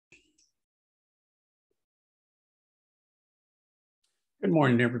Good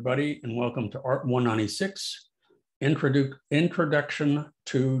morning, everybody, and welcome to Art 196, Introduction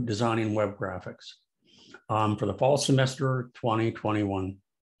to Designing Web Graphics for the fall semester 2021.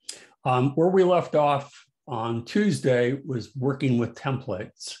 Where we left off on Tuesday was working with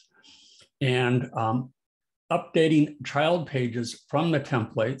templates and updating child pages from the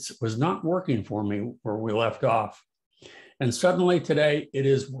templates was not working for me where we left off. And suddenly today it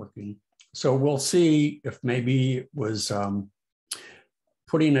is working. So we'll see if maybe it was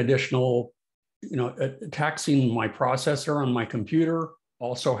putting additional, taxing my processor on my computer,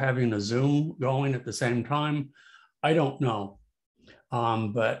 also having a Zoom going at the same time. I don't know.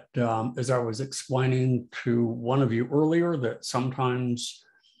 But as I was explaining to one of you earlier, that sometimes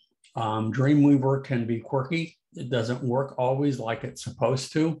Dreamweaver can be quirky. It doesn't work always like it's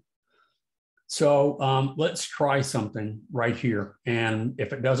supposed to. So let's try something right here. And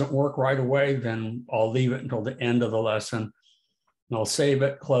if it doesn't work right away, then I'll leave it until the end of the lesson. And I'll save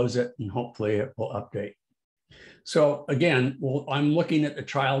it, close it, and hopefully it will update. So again, I'm looking at the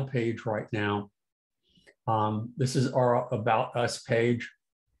child page right now. This is our About Us page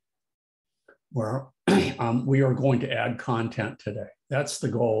where we are going to add content today. That's the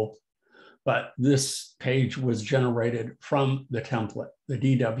goal. But this page was generated from the template, the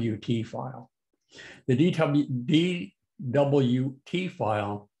DWT file. The DWT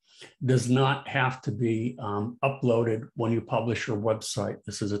file does not have to be uploaded when you publish your website.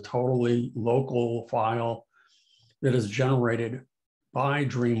 This is a totally local file that is generated by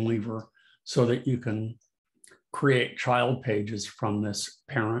Dreamweaver so that you can create child pages from this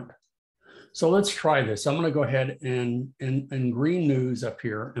parent. So let's try this. I'm going to go ahead and in green news up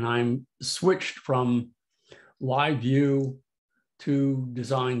here, and I'm switched from live view to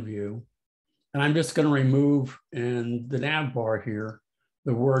design view. And I'm just going to remove in the nav bar here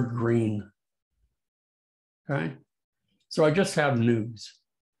the word green. Okay, so I just have news.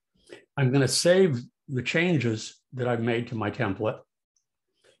 I'm going to save the changes that I've made to my template.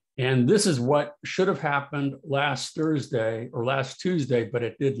 And this is what should have happened last Thursday or last Tuesday, but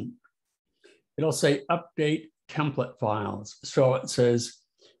it didn't. It'll say update template files. So it says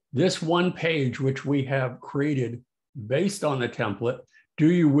this one page, which we have created based on the template,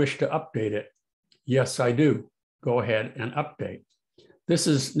 do you wish to update it? Yes, I do. Go ahead and update. This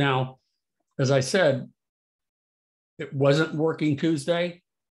is now, as I said, it wasn't working Tuesday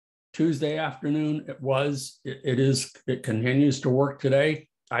afternoon. It continues to work today.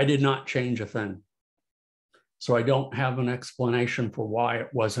 I did not change a thing. So I don't have an explanation for why it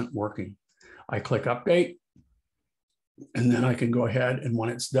wasn't working. I click update, and then I can go ahead, and when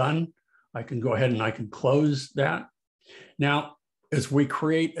it's done, I can go ahead and I can close that. Now, as we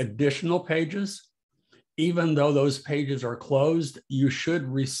create additional pages, even though those pages are closed, you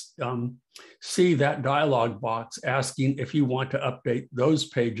should see that dialog box asking if you want to update those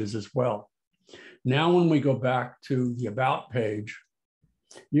pages as well. Now, when we go back to the About page,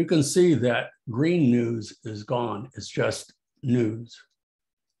 you can see that green news is gone. It's just news.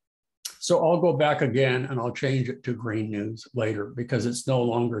 So I'll go back again and I'll change it to green news later because it's no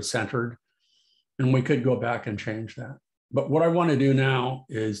longer centered. And we could go back and change that. But what I want to do now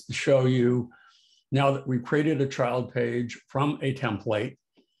is to show you, now that we've created a child page from a template,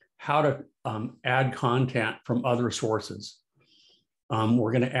 how to add content from other sources.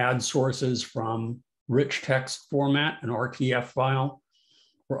 We're going to add sources from rich text format, an RTF file.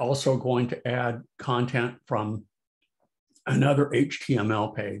 We're also going to add content from another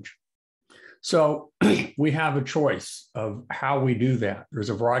HTML page. So we have a choice of how we do that. There's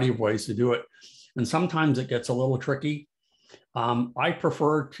a variety of ways to do it. And sometimes it gets a little tricky. I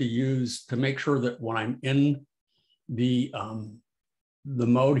prefer to make sure that when I'm in the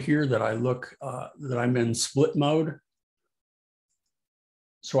mode here that that I'm in split mode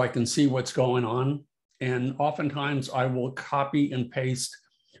so I can see what's going on. And oftentimes I will copy and paste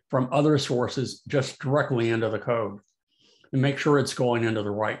from other sources just directly into the code and make sure it's going into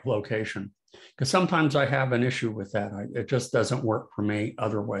the right location. Because sometimes I have an issue with that. It just doesn't work for me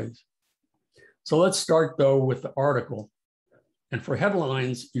other ways. So let's start though with the article. And for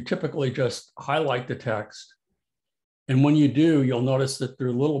headlines, you typically just highlight the text. And when you do, you'll notice that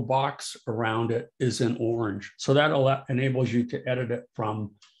their little box around it is in orange. So that enables you to edit it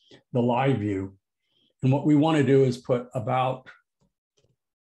from the live view. And what we want to do is put about,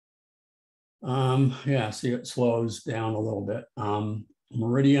 see it slows down a little bit.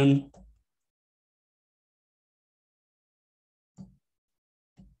 Meridian.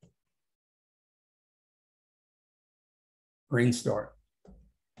 Green start.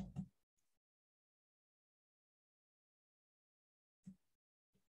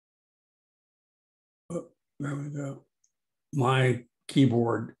 Oh, there we go. My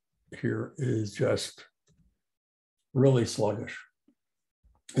keyboard here is just really sluggish.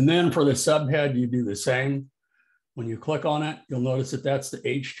 And then for the subhead, you do the same. When you click on it, you'll notice that that's the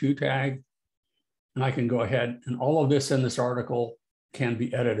H2 tag. And I can go ahead, and all of this in this article can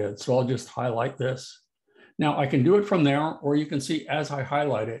be edited. So I'll just highlight this. Now I can do it from there, or you can see as I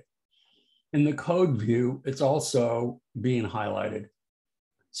highlight it, in the code view, it's also being highlighted.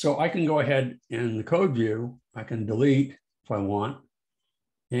 So I can go ahead in the code view, I can delete if I want,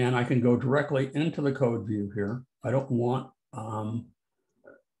 and I can go directly into the code view here. I don't want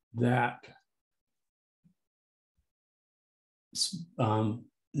that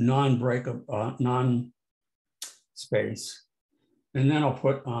non-break of non-space. And then I'll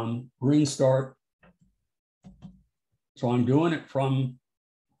put green start. So I'm doing it from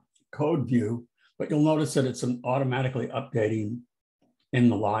code view, but you'll notice that it's automatically updating in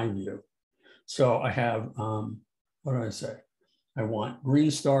the live view. So I have, what did I say? I want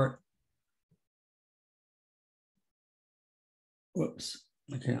green start. Whoops,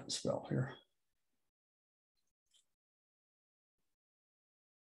 I can't spell here.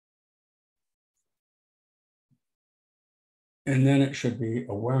 And then it should be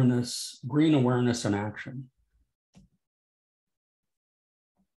awareness, green awareness and action.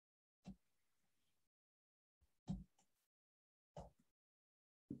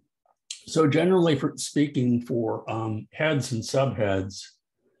 So generally for speaking for heads and subheads,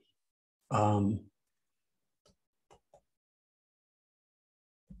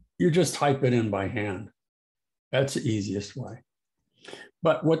 you just type it in by hand. That's the easiest way.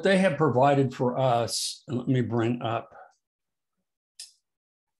 But what they have provided for us, and let me bring up,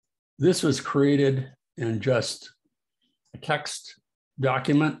 this was created in just a text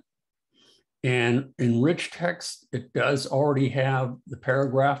document. And in rich text, it does already have the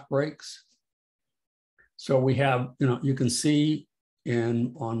paragraph breaks. So we have, you can see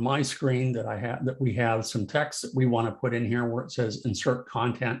on my screen that we have some text that we want to put in here where it says insert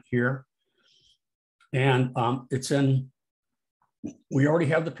content here. And we already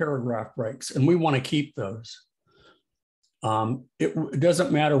have the paragraph breaks and we want to keep those. It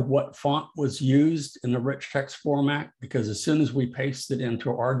doesn't matter what font was used in the rich text format, because as soon as we paste it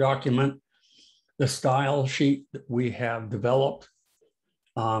into our document, the style sheet that we have developed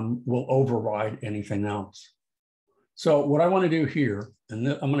will override anything else. So what I want to do here, and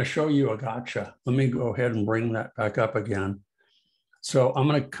I'm going to show you a gotcha. Let me go ahead and bring that back up again. So I'm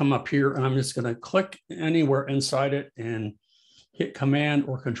going to come up here and I'm just going to click anywhere inside it and hit Command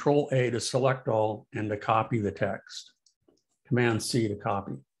or Control A to select all and to copy the text. Command C to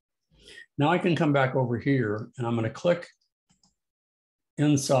copy. Now I can come back over here and I'm going to click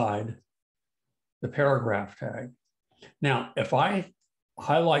inside the paragraph tag. Now, if I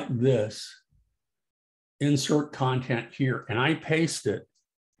highlight this, insert content here, and I paste it,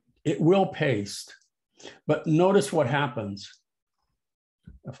 it will paste. But notice what happens.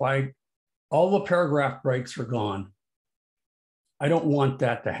 If all the paragraph breaks are gone, I don't want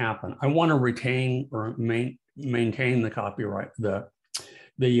that to happen. I want to retain or maintain the copyright, the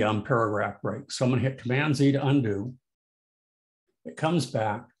paragraph break. So I'm going to hit Command Z to undo. It comes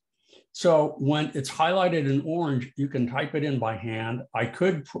back. So when it's highlighted in orange, you can type it in by hand. I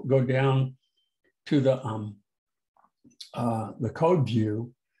could go down to the code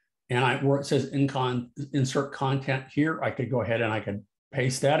view, and where it says insert content here, I could go ahead and I could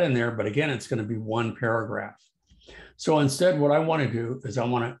paste that in there. But again, it's going to be one paragraph. So instead, what I want to do is I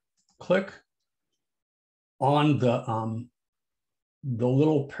want to click on the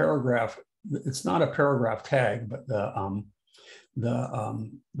little paragraph. It's not a paragraph tag, but the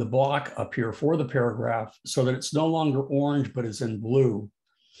block up here for the paragraph, so that it's no longer orange, but is in blue.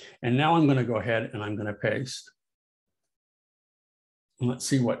 And now I'm going to go ahead and I'm going to paste. And let's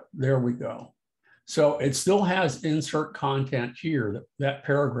see there we go. So it still has insert content here, that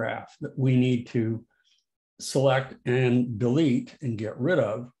paragraph that we need to select and delete and get rid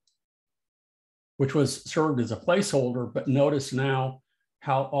of, which was served as a placeholder. But notice now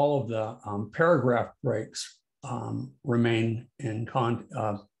how all of the paragraph breaks remain intact.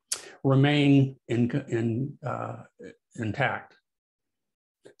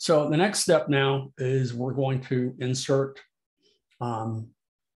 So the next step now is we're going to insert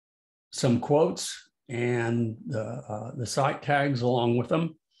some quotes and the site tags along with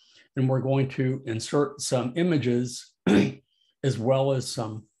them. And we're going to insert some images as well as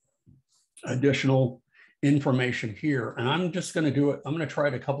some additional information here. And I'm just going to do it. I'm going to try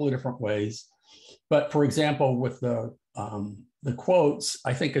it a couple of different ways. But for example, with the quotes,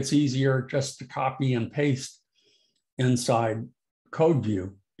 I think it's easier just to copy and paste inside code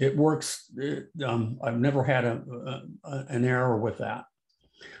view. It works. I've never had an error with that.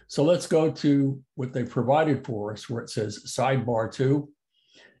 So let's go to what they provided for us where it says sidebar 2.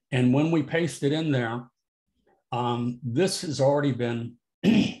 And when we paste it in there, this has already been,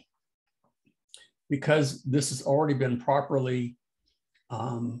 because this has already been properly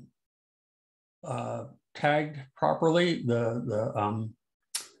tagged properly,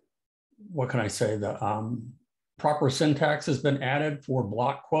 what can I say? The proper syntax has been added for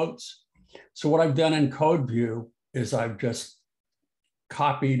block quotes. So what I've done in code view is I've just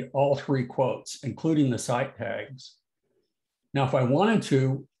copied all 3 quotes, including the site tags. Now, if I wanted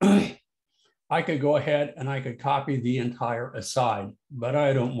to, I could go ahead and I could copy the entire aside, but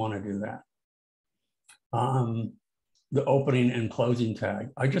I don't want to do that. The opening and closing tag.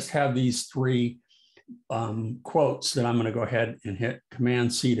 I just have these 3 quotes that I'm going to go ahead and hit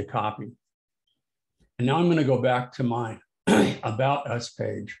Command C to copy. And now I'm going to go back to my About Us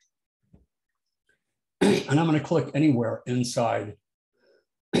page. And I'm going to click anywhere inside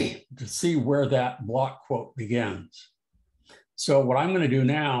to see where that block quote begins. So what I'm going to do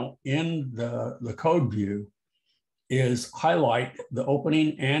now in the code view is highlight the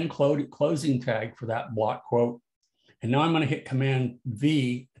opening and closing tag for that block quote. And now I'm going to hit Command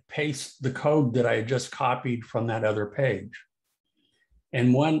V to paste the code that I had just copied from that other page.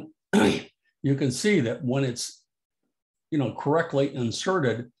 And when you can see that when it's correctly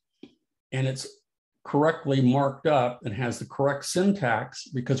inserted and it's correctly marked up and has the correct syntax,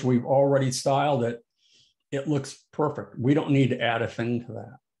 because we've already styled it, it looks perfect. We don't need to add a thing to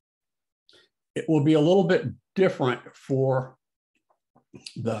that. It will be a little bit different for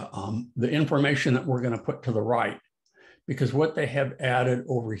the information that we're going to put to the right, because what they have added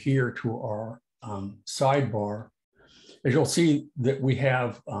over here to our sidebar is you'll see that we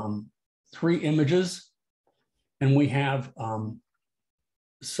have 3 images and we have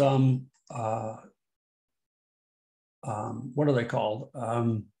some, what are they called?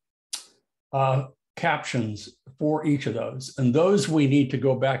 Captions for each of those. And those we need to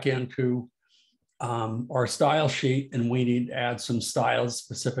go back into our style sheet, and we need to add some styles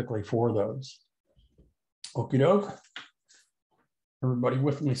specifically for those. Okie doke. Everybody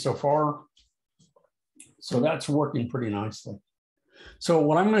with me so far? So that's working pretty nicely. So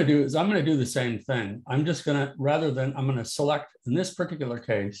what I'm going to do is I'm going to do the same thing. I'm just going to, I'm going to select in this particular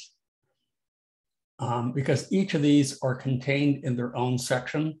case, because each of these are contained in their own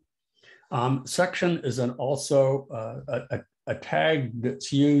section. Section is also a tag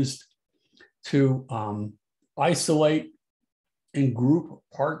that's used to isolate and group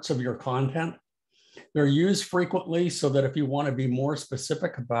parts of your content. They're used frequently so that if you want to be more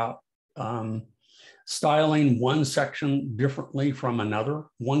specific about styling one section differently from another,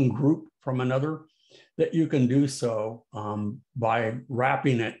 one group from another, that you can do so by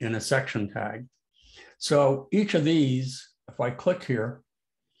wrapping it in a section tag. So each of these, if I click here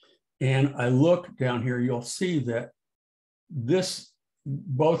and I look down here, you'll see that this,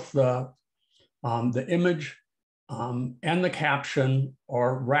 both the image and the caption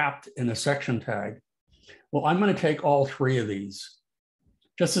are wrapped in a section tag. Well, I'm going to take all 3 of these,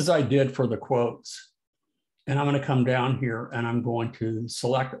 just as I did for the quotes. And I'm going to come down here and I'm going to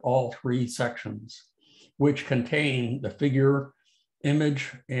select all 3 sections, which contain the figure,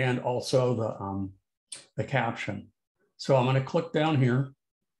 image, and also the caption. So I'm going to click down here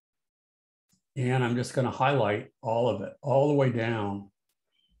and I'm just going to highlight all of it, all the way down.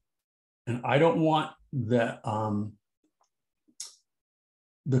 And I don't want the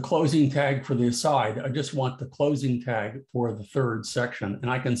closing tag for the aside. I just want the closing tag for the 3rd section.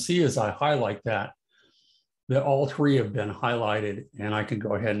 And I can see as I highlight that all 3 have been highlighted, and I can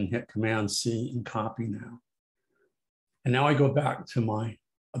go ahead and hit Command C and copy now. And now I go back to my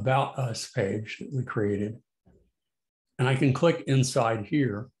About Us page that we created, and I can click inside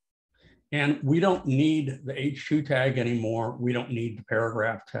here. And we don't need the H2 tag anymore. We don't need the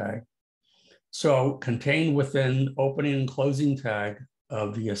paragraph tag. So contained within opening and closing tag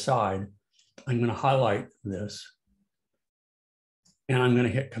of the aside, I'm going to highlight this. And I'm going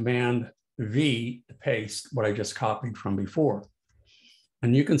to hit Command V to paste what I just copied from before.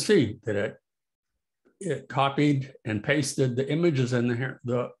 And you can see that it copied and pasted the images in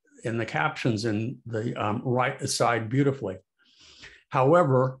the captions in the right aside beautifully.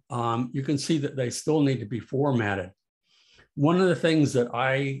 However, you can see that they still need to be formatted. One of the things that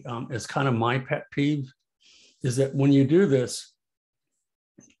is kind of my pet peeve is that when you do this,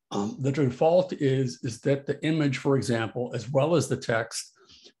 the default is that the image, for example, as well as the text,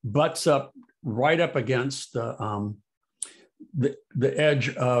 butts up right up against the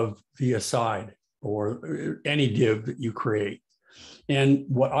edge of the aside or any div that you create. And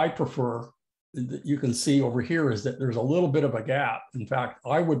what I prefer you can see over here is that there's a little bit of a gap. In fact,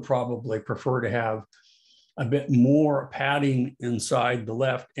 I would probably prefer to have a bit more padding inside the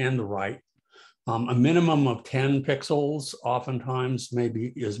left and the right. A minimum of 10 pixels, oftentimes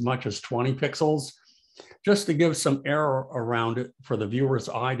maybe as much as 20 pixels, just to give some error around it for the viewer's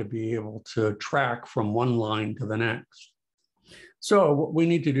eye to be able to track from one line to the next. So what we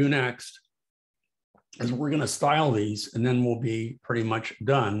need to do next is we're going to style these, and then we'll be pretty much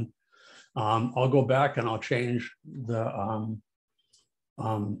done. I'll go back and I'll change the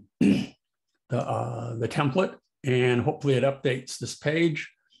template, and hopefully it updates this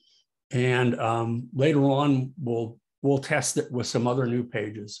page. And later on, we'll test it with some other new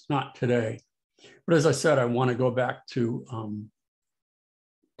pages. Not today, but as I said, I want to go back to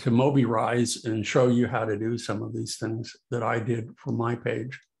MobiRise and show you how to do some of these things that I did for my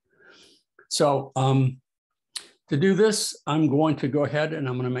page. So to do this, I'm going to go ahead and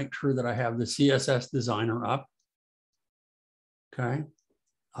I'm going to make sure that I have the CSS designer up. Okay.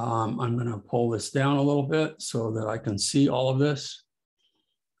 I'm going to pull this down a little bit so that I can see all of this.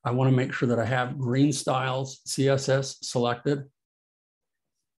 I want to make sure that I have Green Styles CSS selected.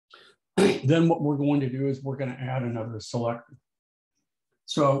 Then what we're going to do is we're going to add another selector.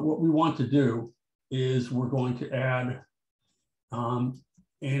 So what we want to do is we're going to add, and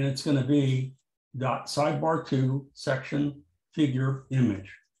it's going to be .sidebar2 section figure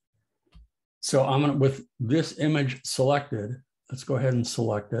image. So I'm going to, with this image selected, let's go ahead and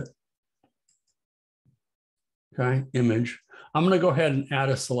select it. Okay, image. I'm going to go ahead and add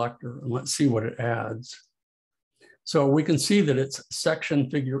a selector, and let's see what it adds. So we can see that it's section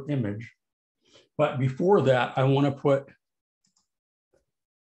figure image. But before that, I want to put,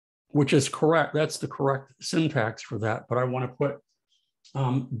 which is correct, that's the correct syntax for that, but I want to put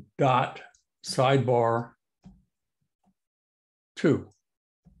dot sidebar 2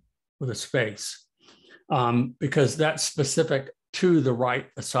 with a space, because that's specific to the right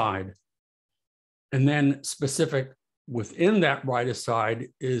aside. And then specific within that right aside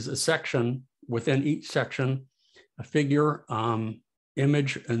is a section, within each section, a figure,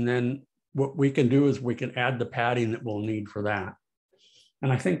 image, and then what we can do is we can add the padding that we'll need for that.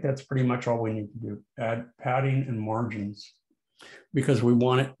 And I think that's pretty much all we need to do, add padding and margins, because we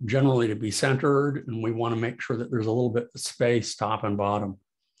want it generally to be centered, and we want to make sure that there's a little bit of space top and bottom.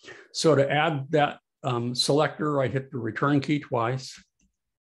 So to add that selector, I hit the return key twice.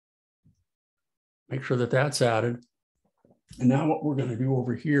 Make sure that that's added. And now what we're going to do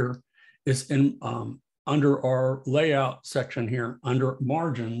over here is in under our layout section here, under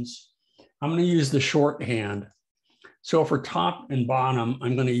margins, I'm going to use the shorthand. So for top and bottom,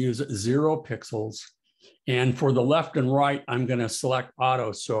 I'm going to use 0 pixels. And for the left and right, I'm going to select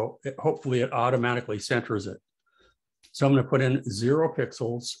auto. So hopefully it automatically centers it. So I'm going to put in 0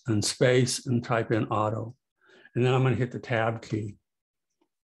 pixels and space and type in auto. And then I'm going to hit the tab key.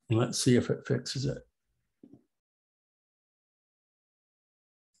 And let's see if it fixes it.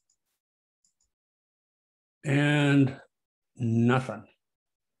 And nothing.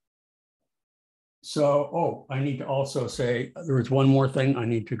 So, oh, I need to also say, there is one more thing. I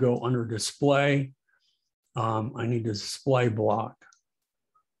need to go under display. I need to display block.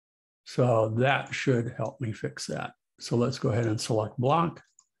 So that should help me fix that. So let's go ahead and select block.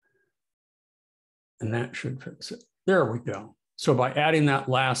 And that should fix it. There we go. So by adding that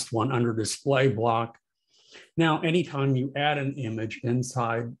last one under display block, now anytime you add an image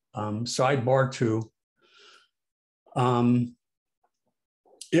inside sidebar 2,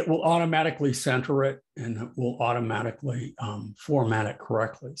 it will automatically center it, and it will automatically format it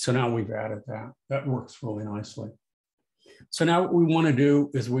correctly. So now we've added that. That works really nicely. So now what we want to do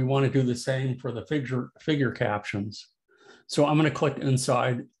is we want to do the same for the figure captions. So I'm going to click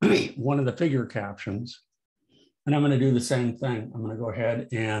inside one of the figure captions, and I'm going to do the same thing. I'm going to go ahead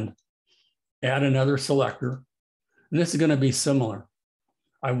and add another selector. And this is going to be similar.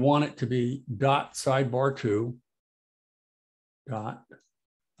 I want it to be dot sidebar 2 dot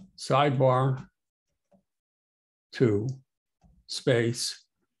sidebar 2 space.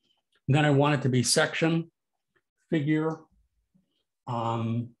 And then I want it to be section figure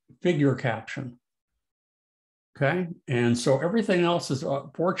figure caption. Okay, and so everything else is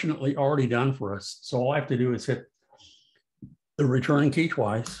fortunately already done for us. So all I have to do is hit the return key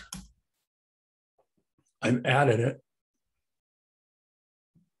twice. I've added it.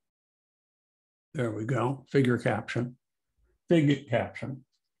 There we go, figure caption, figure caption.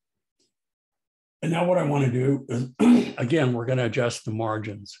 And now what I want to do is, again, we're going to adjust the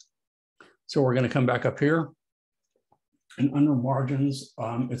margins. So we're going to come back up here, and under margins,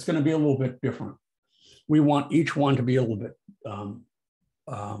 it's going to be a little bit different. We want each one to be a little bit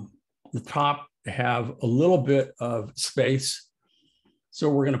the top have a little bit of space. So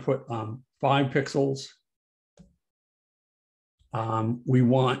we're going to put 5 pixels. We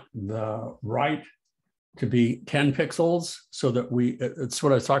want the right to be 10 pixels so that it's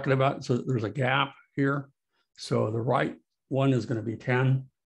what I was talking about. So there's a gap here. So the right one is going to be 10.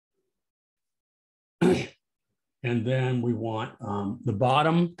 And then we want the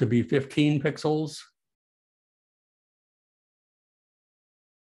bottom to be 15 pixels.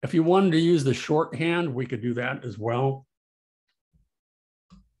 If you wanted to use the shorthand, we could do that as well.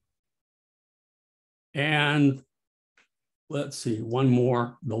 And let's see, one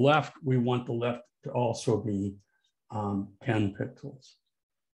more. The left, we want the left to also be 10 pixels.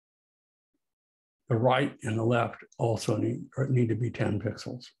 The right and the left also need to be 10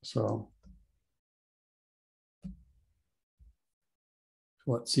 pixels. So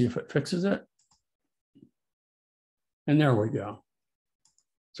let's see if it fixes it. And there we go.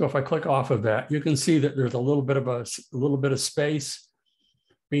 So if I click off of that, you can see that there's a little bit of space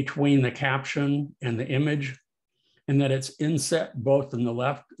between the caption and the image, and that it's inset both in the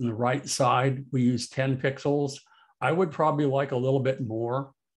left and the right side. We use 10 pixels. I would probably like a little bit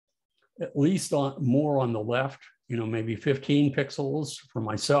more, at least more on the left, maybe 15 pixels for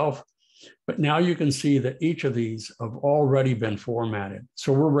myself. But now you can see that each of these have already been formatted.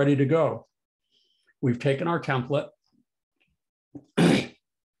 So we're ready to go. We've taken our template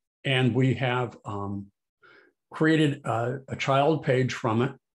and we have created a child page from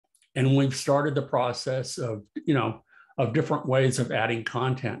it. And we've started the process of different ways of adding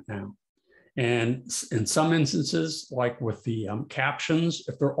content now. And in some instances, like with the captions,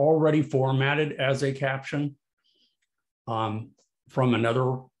 if they're already formatted as a caption from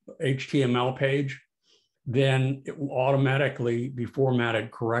another HTML page, then it will automatically be formatted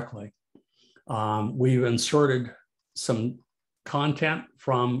correctly. We've inserted some content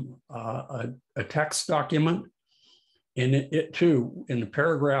from a text document, and it too, in the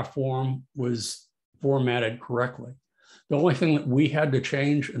paragraph form, was formatted correctly. The only thing that we had to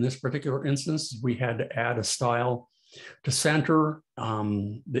change in this particular instance is we had to add a style to center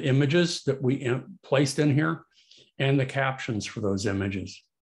the images that we placed in here and the captions for those images.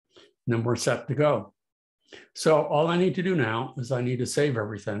 And then we're set to go. So all I need to do now is I need to save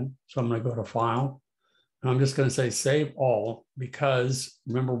everything. So I'm going to go to File. And I'm just going to say Save All, because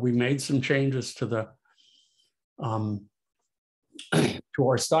remember, we made some changes to the to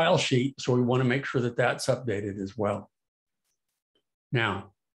our style sheet. So we want to make sure that that's updated as well.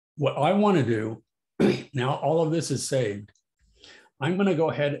 Now, what I want to do, now all of this is saved. I'm going to go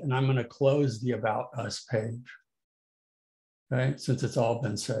ahead and I'm going to close the About Us page, okay, since it's all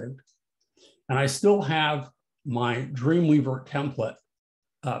been saved. And I still have my Dreamweaver template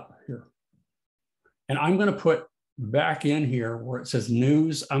up here. And I'm going to put back in here where it says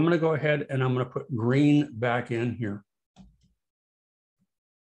News. I'm going to go ahead and I'm going to put green back in here.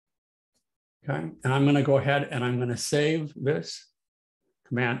 Okay, and I'm going to go ahead and I'm going to save this.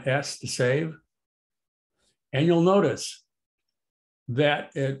 Command S to save. And you'll notice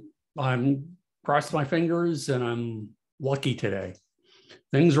that I'm crossing my fingers and I'm lucky today.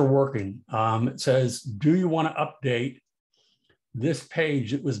 Things are working. It says, do you want to update this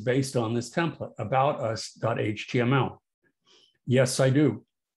page that was based on this template, aboutus.html? Yes, I do.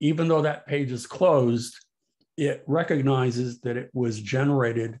 Even though that page is closed, it recognizes that it was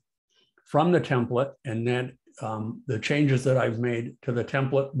generated from the template, and then the changes that I've made to the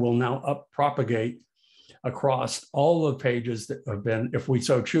template will now propagate across all the pages that have been, if we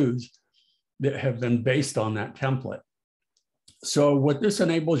so choose, that have been based on that template. So what this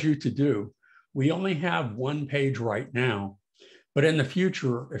enables you to do, we only have one page right now, but in the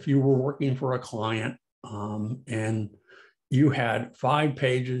future, if you were working for a client and you had 5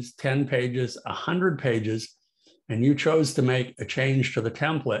 pages, 10 pages, 100 pages, and you chose to make a change to the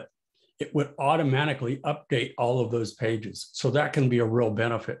template, it would automatically update all of those pages. So that can be a real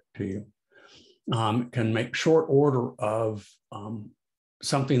benefit to you. Can make short order of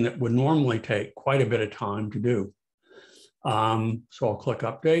something that would normally take quite a bit of time to do. So I'll click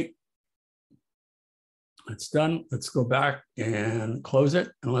Update. It's done. Let's go back and close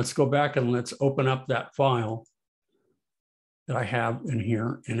it. And let's go back and let's open up that file that I have in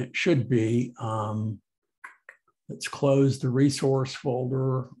here. And it should be, let's close the resource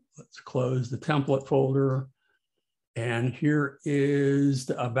folder. Let's close the template folder. And here is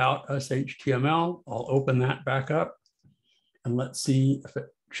the About Us HTML. I'll open that back up. And let's see if it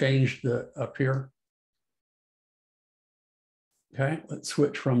changed up here. Okay, let's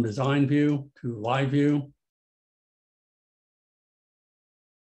switch from Design View to Live View.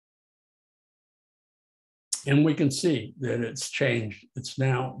 And we can see that it's changed. It's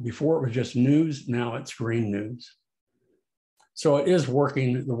now, before it was just news, now it's green news. So it is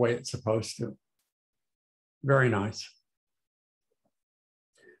working the way it's supposed to. Very nice.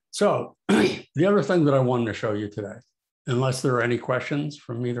 So the other thing that I wanted to show you today, unless there are any questions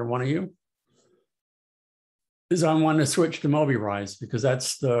from either one of you, is I want to switch to MobiRise, because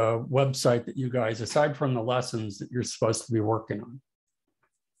that's the website that you guys, aside from the lessons, that you're supposed to be working on.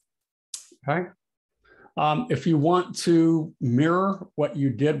 Okay. If you want to mirror what you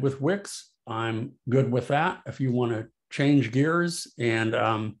did with Wix, I'm good with that. If you want to change gears and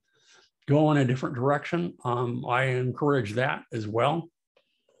go in a different direction, I encourage that as well.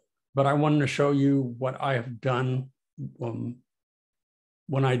 But I wanted to show you what I have done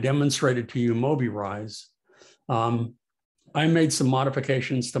when I demonstrated to you MobiRise. I made some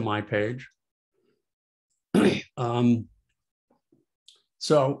modifications to my page.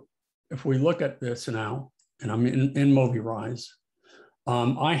 So if we look at this now, and I'm in MobiRise,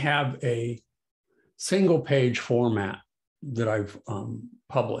 I have a single page format that I've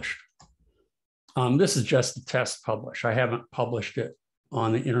published. This is just a test publish. I haven't published it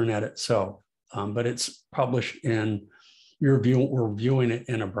on the internet itself, but it's published in we're viewing it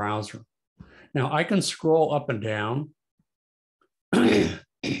in a browser. Now I can scroll up and down.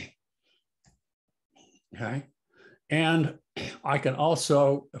 Okay. And I can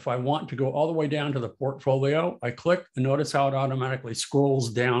also, if I want to go all the way down to the portfolio, I click and notice how it automatically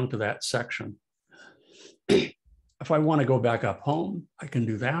scrolls down to that section. If I want to go back up home, I can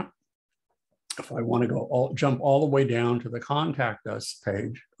do that. If I want to jump all the way down to the contact us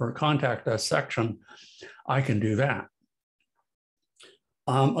page or contact us section, I can do that.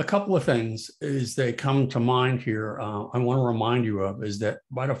 A couple of things is they come to mind here. I want to remind you of is that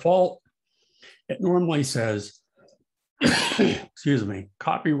by default, it normally says, excuse me,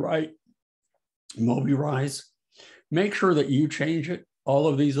 copyright MobiRise. Make sure that you change it, all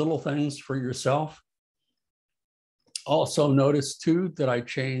of these little things for yourself. Also notice too that I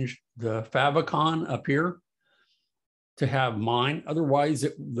changed the favicon up here to have mine. Otherwise,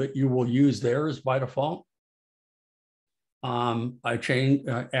 that you will use theirs by default. I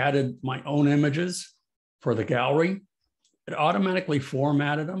added my own images for the gallery. It automatically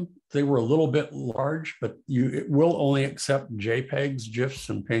formatted them. They were a little bit large, but it will only accept JPEGs, GIFs,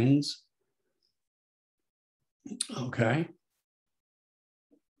 and PNGs. Okay.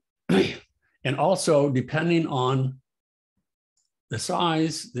 And also, depending on the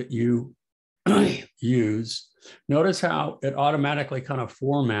size that you use, notice how it automatically kind of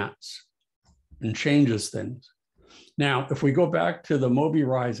formats and changes things. Now, if we go back to the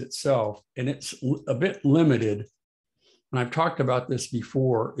MobiRise itself, and it's a bit limited, and I've talked about this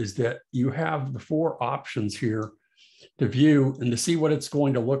before, is that you have the 4 options here to view and to see what it's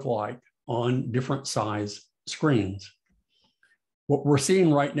going to look like on different size screens. What we're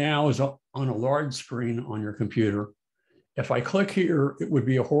seeing right now is on a large screen on your computer. If I click here, it would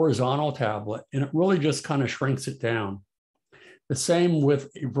be a horizontal tablet, and it really just kind of shrinks it down. The same with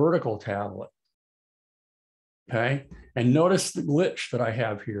a vertical tablet. Okay, and notice the glitch that I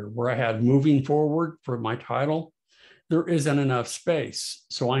have here where I had moving forward for my title. There isn't enough space.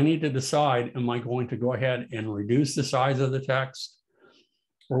 So I need to decide, am I going to go ahead and reduce the size of the text?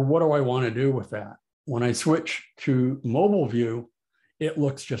 Or what do I want to do with that? When I switch to mobile view, it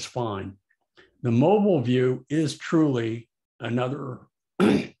looks just fine. The mobile view is truly another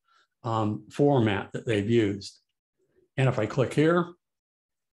format that they've used. And if I click here,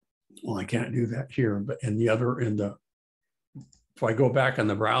 well, I can't do that here, but if I go back in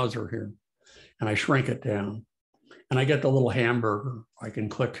the browser here and I shrink it down and I get the little hamburger, I can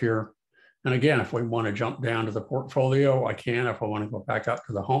click here. And again, if we want to jump down to the portfolio, I can. If I want to go back up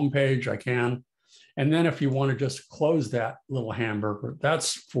to the home page, I can. And then if you want to just close that little hamburger,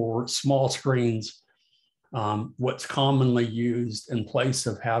 that's for small screens. What's commonly used in place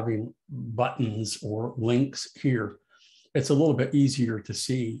of having buttons or links here. It's a little bit easier to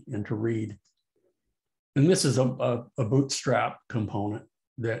see and to read. And this is a bootstrap component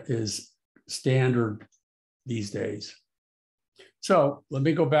that is standard these days. So let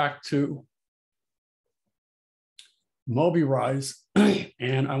me go back to MobiRise,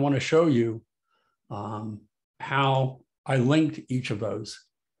 and I want to show you how I linked each of those.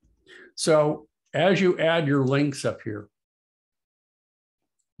 So as you add your links up here,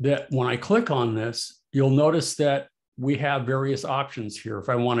 that when I click on this, you'll notice that we have various options here. If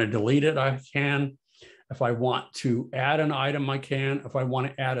I want to delete it, I can. If I want to add an item, I can. If I want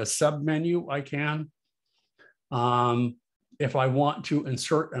to add a submenu, I can. If I want to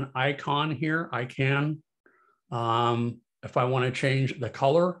insert an icon here, I can. If I want to change the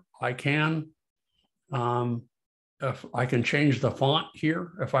color, I can. If I can change the font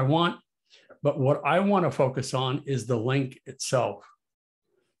here if I want, but what I want to focus on is the link itself.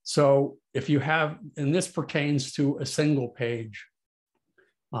 So if you have, and this pertains to a single page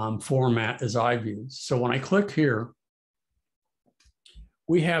format as I've used. So when I click here,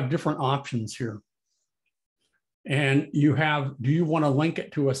 we have different options here. And you have, do you want to link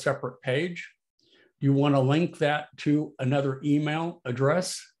it to a separate page? Do you want to link that to another email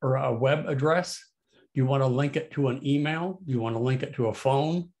address or a web address? Do you want to link it to an email? Do you want to link it to a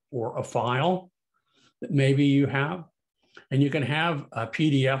phone or a file that maybe you have? And you can have a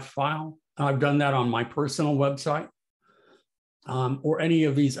PDF file. I've done that on my personal website or any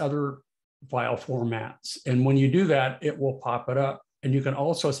of these other file formats. And when you do that, it will pop it up. And you can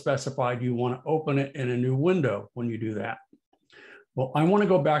also specify, do you want to open it in a new window when you do that? Well, I want to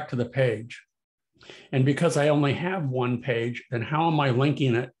go back to the page. And because I only have one page, then how am I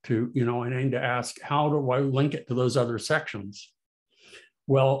linking it to, I need to ask, how do I link it to those other sections?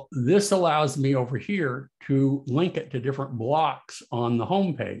 Well, this allows me over here to link it to different blocks on the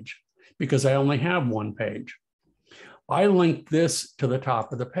home page because I only have one page. I link this to the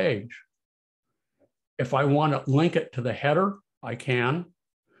top of the page. If I want to link it to the header, I can.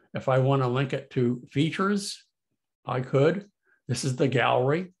 If I want to link it to features, I could. This is the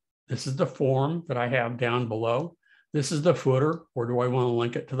gallery. This is the form that I have down below. This is the footer, or do I want to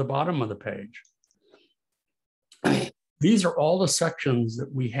link it to the bottom of the page? These are all the sections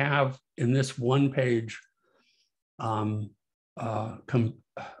that we have in this one page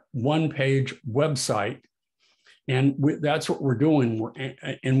website. And that's what we're doing.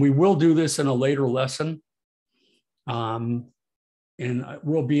 And we will do this in a later lesson. And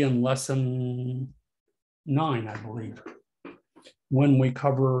we'll be in lesson 9, I believe, when we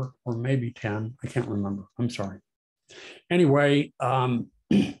cover, or maybe 10, I can't remember, I'm sorry. Anyway,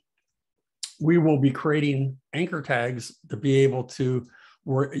 we will be creating anchor tags to be able to,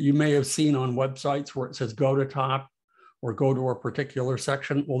 where you may have seen on websites where it says go to top or go to a particular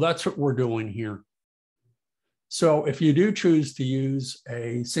section. Well, that's what we're doing here. So if you do choose to use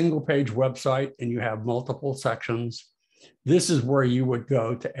a single page website and you have multiple sections, this is where you would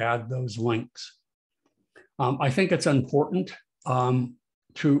go to add those links. I think it's important to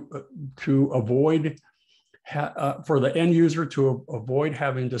avoid, for the end user to avoid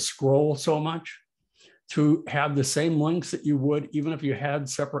having to scroll so much, to have the same links that you would even if you had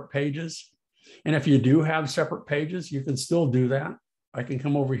separate pages. And if you do have separate pages, you can still do that. I can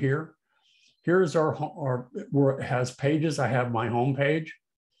come over here. Here's our where it has pages. I have my home page.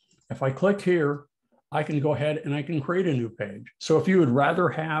 If I click here, I can go ahead and I can create a new page. So if you would rather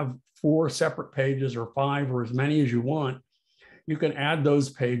have 4 separate pages or 5 or as many as you want, you can add those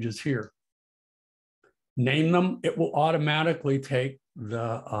pages here. Name them. It will automatically take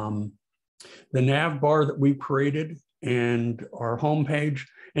the nav bar that we created and our home page,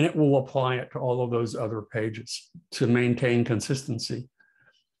 and it will apply it to all of those other pages to maintain consistency.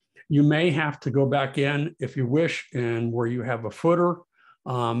 You may have to go back in if you wish, and where you have a footer,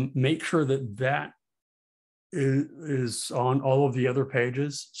 make sure that that is on all of the other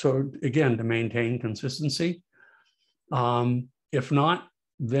pages. So again, to maintain consistency. If not,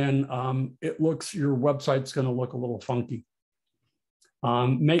 then your website's going to look a little funky.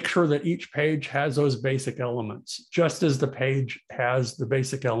 Make sure that each page has those basic elements, just as the page has the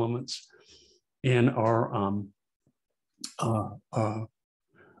basic elements in our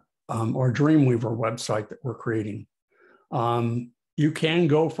Dreamweaver website that we're creating. You can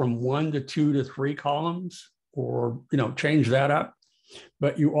go from 1 to 2 to 3 columns, or change that up,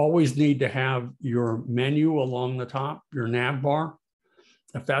 but you always need to have your menu along the top, your nav bar,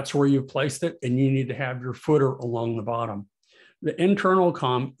 if that's where you've placed it, and you need to have your footer along the bottom. The internal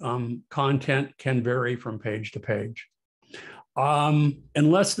content can vary from page to page.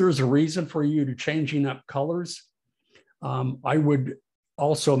 Unless there's a reason for you to changing up colors, I would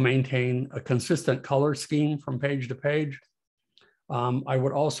also maintain a consistent color scheme from page to page. I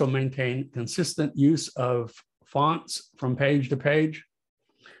would also maintain consistent use of fonts from page to page.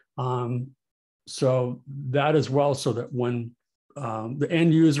 So that as well, so that when the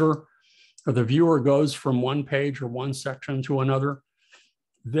end user or the viewer goes from one page or one section to another,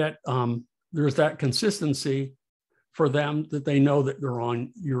 that there's that consistency for them, that they know that they're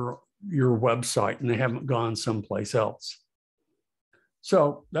on your website and they haven't gone someplace else.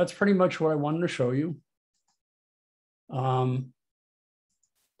 So that's pretty much what I wanted to show you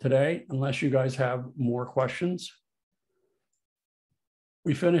today, unless you guys have more questions.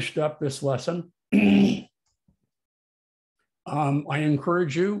 We finished up this lesson. I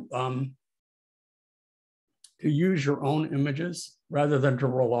encourage you to use your own images rather than to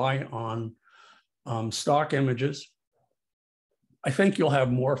rely on stock images. I think you'll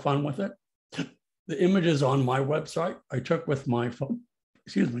have more fun with it. The images on my website, I took with my phone,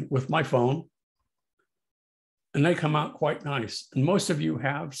 with my phone, and they come out quite nice. And most of you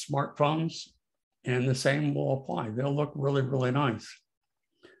have smartphones, and the same will apply. They'll look really, really nice.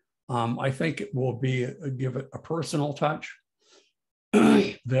 I think it will be give it a personal touch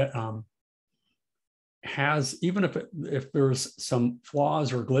that has, even if there's some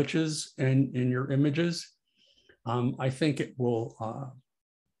flaws or glitches in your images, I think it will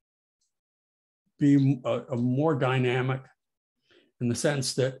be a more dynamic in the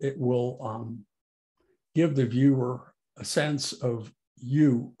sense that it will give the viewer a sense of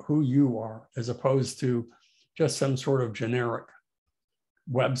who you are, as opposed to just some sort of generic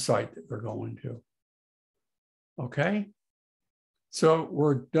website that they're going to. Okay, so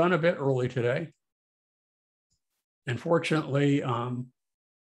we're done a bit early today. And fortunately,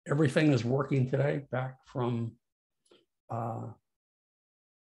 everything is working today back from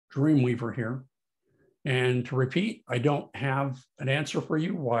Dreamweaver here. And to repeat, I don't have an answer for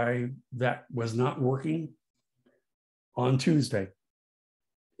you why that was not working on Tuesday.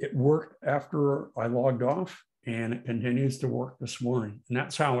 It worked after I logged off, and it continues to work this morning. And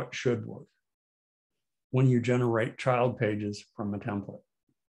that's how it should work when you generate child pages from a template.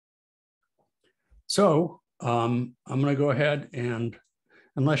 So I'm going to go ahead and,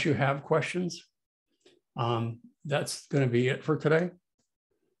 unless you have questions, that's going to be it for today.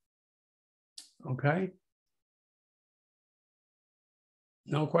 Okay.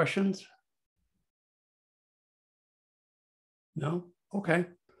 No questions? No? Okay.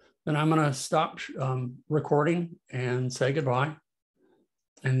 Then I'm going to stop recording and say goodbye.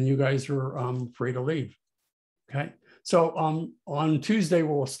 And you guys are free to leave. Okay. So on Tuesday,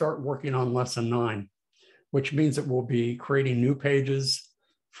 we'll start working on lesson 9, which means that we'll be creating new pages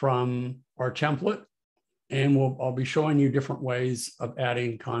from our template. And I'll be showing you different ways of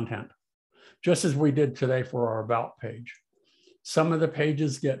adding content, just as we did today for our About page. Some of the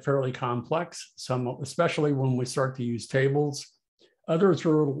pages get fairly complex, some, especially when we start to use tables. Others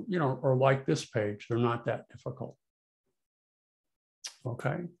are, are like this page. They're not that difficult.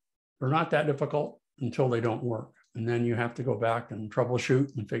 Okay, they're not that difficult until they don't work. And then you have to go back and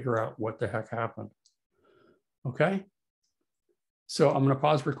troubleshoot and figure out what the heck happened. Okay, so I'm going to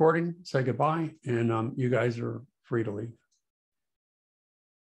pause recording, say goodbye, and you guys are free to leave.